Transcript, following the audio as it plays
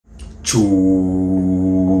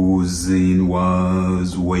Chosen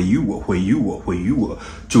ones, where you were.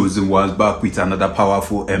 Chosen ones, back with another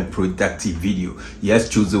powerful and productive video. Yes,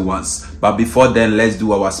 chosen ones. But before then, let's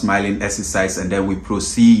do our smiling exercise and then we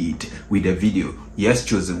proceed with the video. Yes,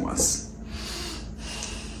 chosen ones.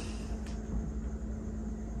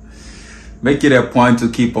 Make it a point to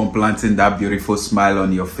keep on planting that beautiful smile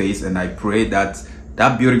on your face, and I pray that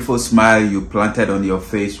that beautiful smile you planted on your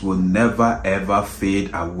face will never ever fade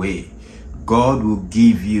away. God will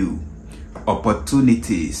give you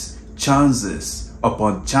opportunities, chances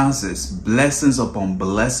upon chances, blessings upon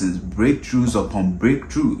blessings, breakthroughs upon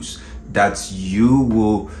breakthroughs, that you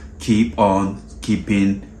will keep on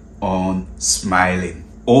keeping on smiling.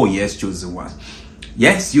 Oh yes, chosen one.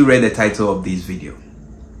 Yes, you read the title of this video.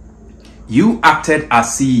 You acted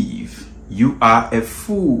as if you are a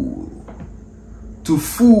fool to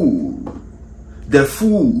fool the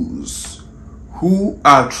fools who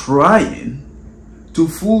are trying to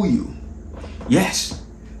fool you. Yes,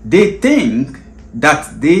 they think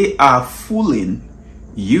that they are fooling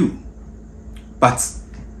you, but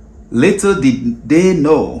little did they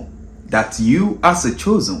know that you, as a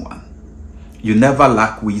chosen one, you never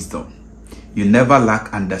lack wisdom, you never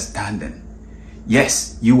lack understanding.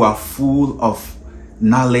 Yes, you are full of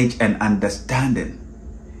knowledge and understanding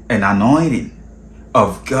and anointing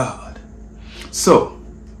of God. So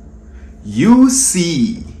you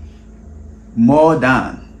see more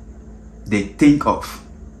than they think of.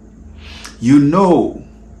 You know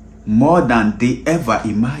more than they ever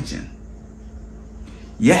imagine.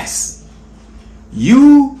 Yes,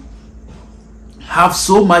 you have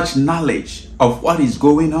so much knowledge of what is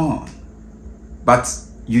going on, but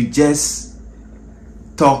you just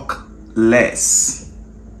talk less.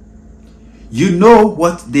 You know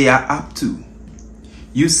what they are up to.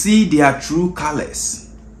 You see their true colors.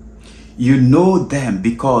 You know them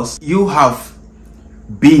because you have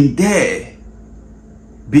been there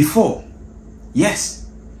before. Yes,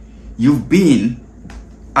 you've been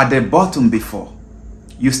at the bottom before.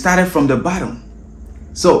 You started from the bottom.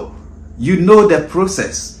 So you know the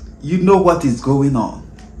process. You know what is going on.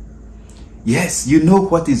 Yes, you know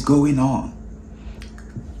what is going on.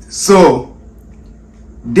 So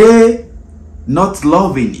they not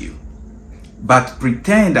loving you, but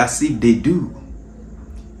pretend as if they do.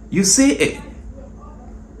 You say it.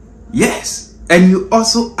 Yes, and you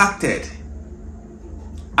also acted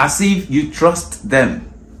as if you trust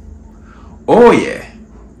them. Oh yeah,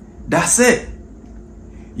 that's it.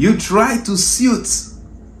 You try to suit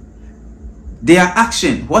their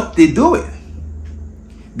action, what they do.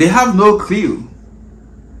 They have no clue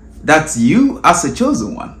that you, as a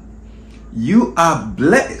chosen one, you are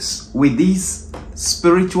blessed with this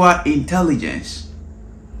spiritual intelligence.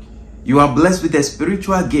 You are blessed with a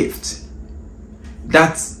spiritual gift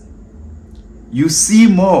that you see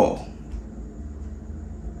more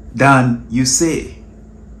than you say.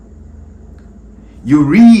 You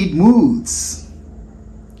read moods.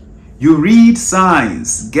 You read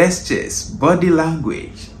signs, gestures, body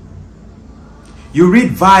language. You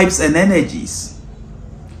read vibes and energies.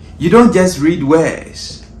 You don't just read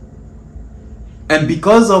words. And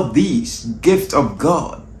because of this gift of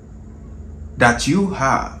God that you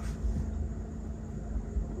have,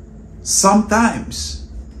 sometimes,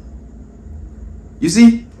 you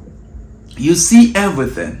see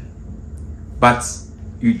everything, but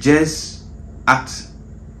you just act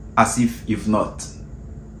as if you've not.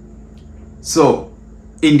 So,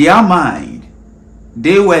 in their mind,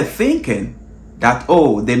 they were thinking that,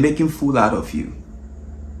 oh, they're making fool out of you.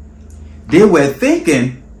 They were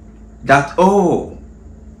thinking that, oh,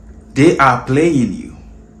 they are playing you.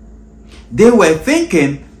 They were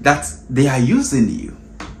thinking that they are using you.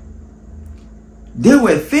 They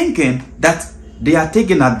were thinking that they are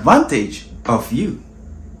taking advantage of you.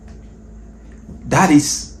 That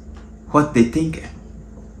is what they think.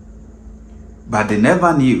 But they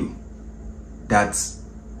never knew that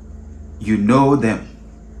you know them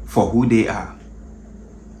for who they are.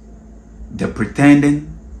 They're pretending.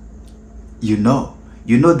 You know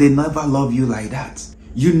they never love you like that.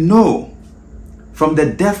 You know from the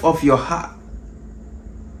depth of your heart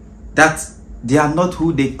that they are not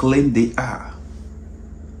who they claim they are.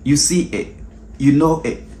 You see it. You know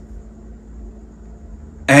it.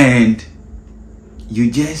 And you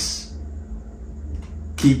just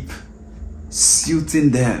keep suiting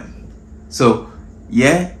them. So,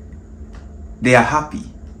 yeah, they are happy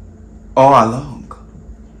all along.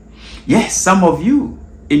 Yes, some of you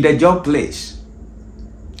in the job place,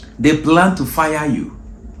 they plan to fire you,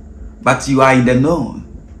 but you are in the known.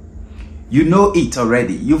 You know it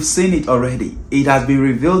already. You've seen it already. It has been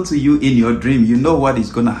revealed to you in your dream. You know what is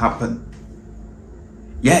going to happen.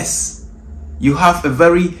 Yes, you have a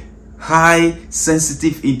very high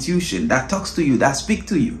sensitive intuition that talks to you, that speaks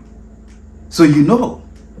to you. So you know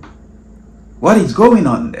what is going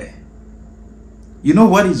on there. You know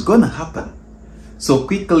what is going to happen. So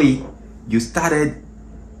quickly, you started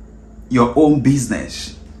your own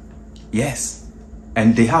business. Yes,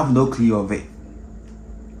 and they have no clue of it.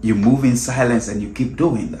 You move in silence and you keep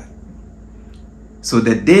doing that. So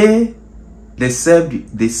the day they served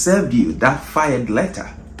you that fired letter,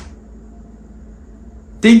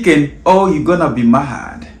 thinking, oh, you're gonna be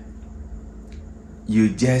mad, you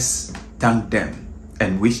just thank them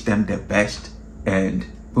and wish them the best, and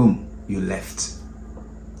boom, you left.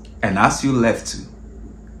 And as you left,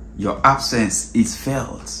 your absence is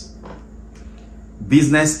felt.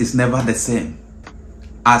 Business is never the same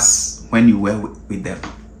as when you were with them.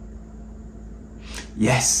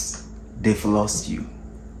 Yes, they've lost you.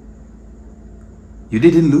 You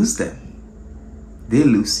didn't lose them. They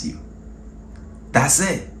lose you. That's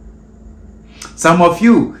it. Some of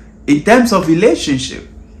you, in terms of relationship,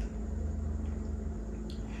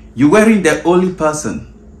 you weren't the only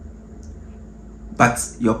person, but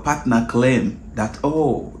your partner claimed that,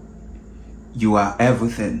 oh, you are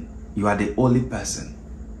everything. You are the only person.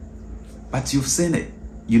 But you've seen it.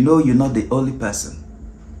 You know you're not the only person.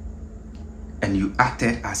 And you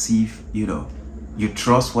acted as if, you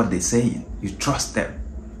trust what they're saying. You trust them.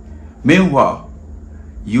 Meanwhile,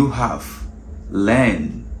 you have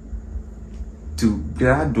learned to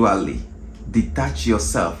gradually detach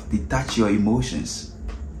yourself, detach your emotions.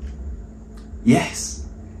 Yes.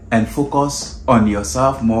 And focus on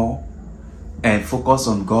yourself more, and focus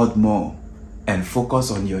on God more, and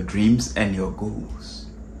focus on your dreams and your goals.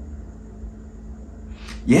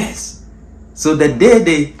 Yes. So the day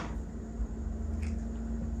they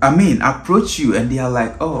approach you and they are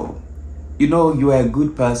like, oh, you are a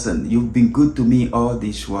good person. You've been good to me all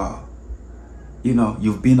this while.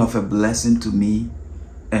 You've been of a blessing to me,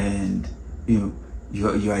 and you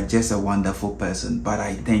are just a wonderful person. But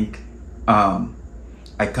I think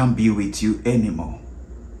I can't be with you anymore.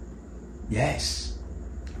 Yes,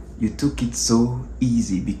 you took it so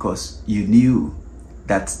easy because you knew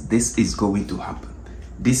that this is going to happen.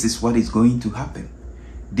 This is what is going to happen.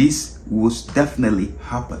 This will definitely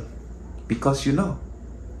happen, because you know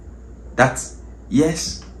that,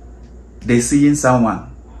 yes, they're seeing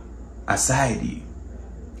someone aside you.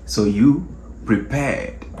 So you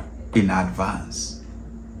prepared in advance.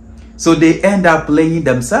 So they end up playing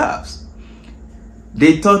themselves.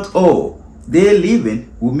 They thought, oh, their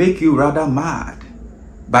leaving will make you rather mad.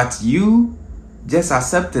 But you just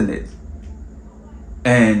accepting it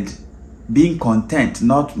and being content,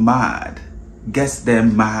 not mad, gets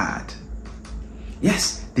them mad.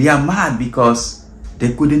 Yes, they are mad because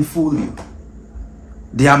they couldn't fool you.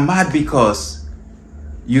 They are mad because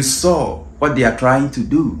you saw what they are trying to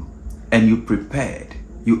do and you prepared.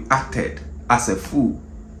 You acted as a fool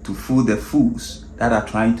to fool the fools that are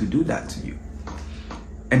trying to do that to you.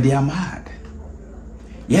 And they are mad.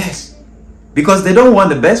 Yes, because they don't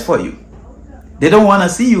want the best for you. They don't want to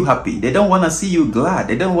see you happy. They don't want to see you glad.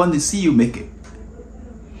 They don't want to see you make it.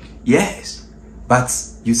 Yes, but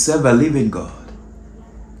you serve a living God.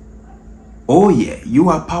 Oh yeah, you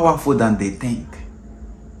are powerful than they think.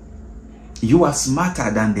 You are smarter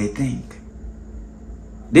than they think.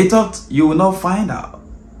 They thought you will not find out.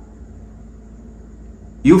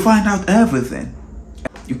 You find out everything.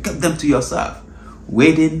 You kept them to yourself,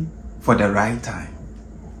 waiting for the right time.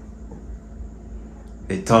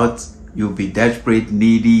 They thought you'll be desperate,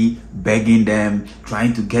 needy, begging them,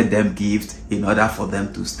 trying to get them gifts in order for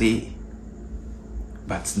them to stay.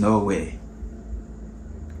 But no way.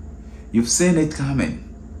 You've seen it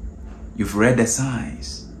coming. You've read the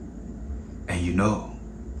signs. And you know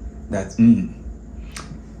that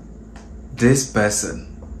this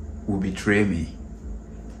person will betray me.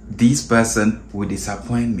 This person will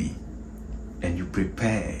disappoint me. And you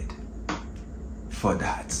prepared for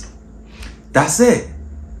that. That's it.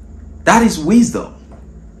 That is wisdom.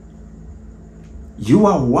 You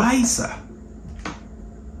are wiser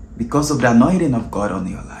because of the anointing of God on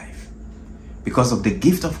your life. Because of the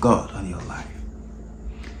gift of God on your life.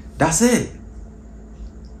 That's it.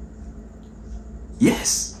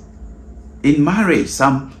 Yes. In marriage,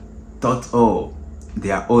 some thought, oh,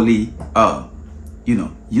 they are only,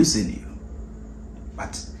 using you.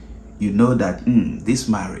 But you know that this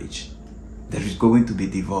marriage, there is going to be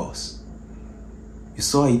divorce. You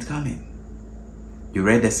saw it coming. You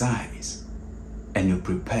read the signs and you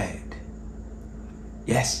prepared.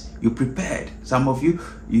 Yes, You prepared. Some of you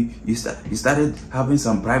started having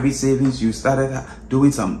some private savings. You started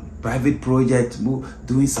doing some private projects,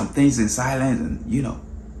 doing some things in silence, and you know,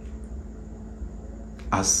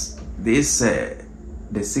 as they said,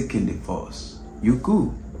 the sick in divorce. You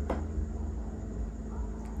could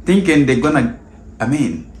thinking they're gonna,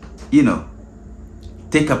 you know,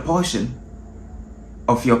 take a portion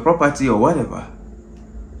of your property or whatever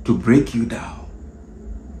to break you down,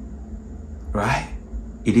 right?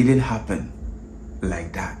 It didn't happen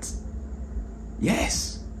like that.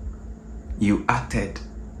 Yes, you acted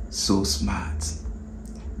so smart.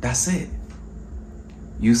 That's it.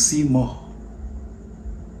 You see more.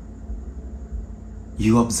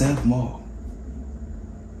 You observe more.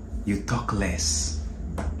 You talk less.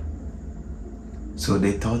 So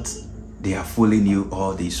they thought they are fooling you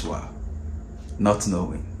all this while, not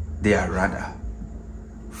knowing they are rather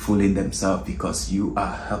fooling themselves because you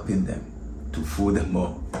are helping them to fool them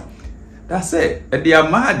more. That's it. And they are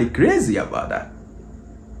mad, they're crazy about that.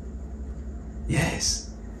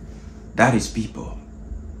 Yes, that is people.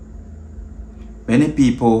 Many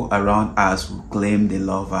people around us will claim they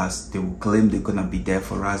love us. They will claim they're gonna be there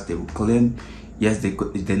for us. They will claim, yes,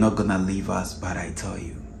 they're not gonna leave us. But I tell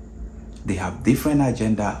you, they have different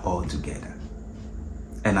agenda altogether.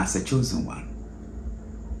 And as a chosen one,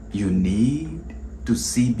 you need to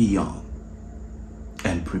see beyond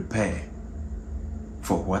and prepare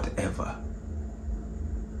for whatever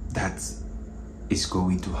that is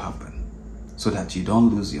going to happen, so that you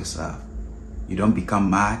don't lose yourself. You don't become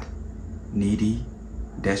mad, needy,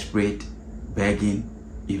 desperate, begging,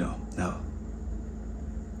 you know. No.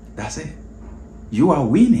 That's it. You are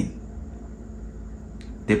winning.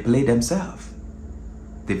 They play themselves.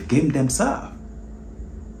 They've gamed themselves.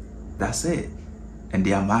 That's it. And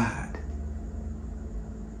they are mad.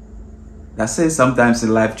 That's it. Sometimes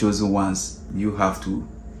in life, chosen ones, you have to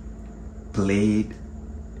play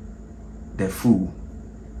the fool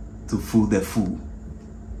to fool the fool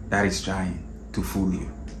that is trying to fool you.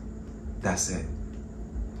 That's it.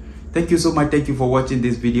 Thank you so much. Thank you for watching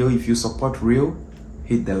this video. If you support real,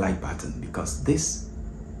 hit the like button, because this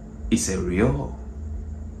is a real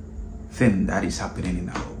thing that is happening in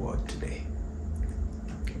our world today.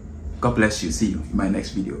 God bless you. See you in my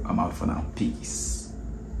next video. I'm out for now. Peace.